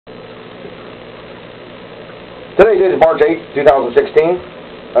Today is March 8, 2016.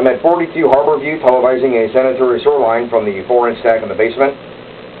 I'm at 42 Harborview televising a sanitary sewer line from the 4-inch stack in the basement.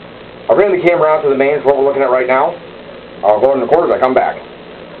 I'll bring the camera out to the mains, what we're looking at right now. I'll go in the corner as I come back.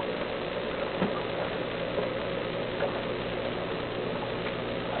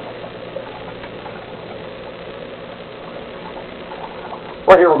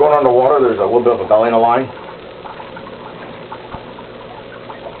 Right here we're going underwater. There's a little bit of a belly in the line.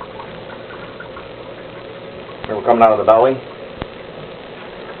 Here we're coming out of the belly.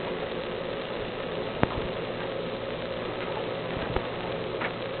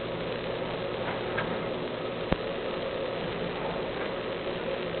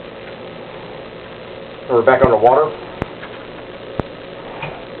 We're back underwater.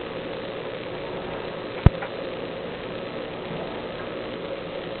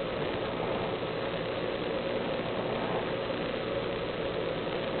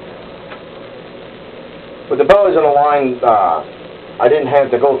 With the bellies on the line, I didn't have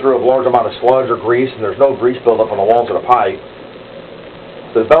to go through a large amount of sludge or grease, and there's no grease buildup on the walls of the pipe.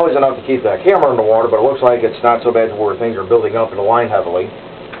 So the belly's enough to keep the camera in the water, but it looks like it's not so bad to where things are building up in the line heavily.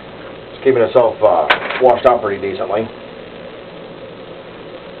 It's keeping itself washed out pretty decently.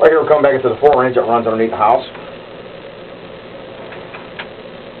 Right here we'll come back into the 4-inch that runs underneath the house.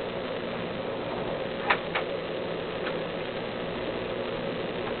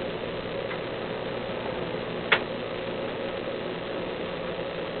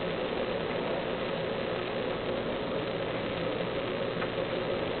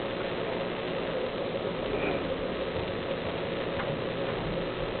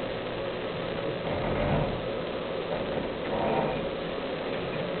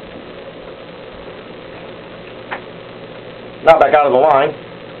 Now back out of the line.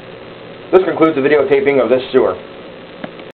 This concludes the videotaping of this sewer.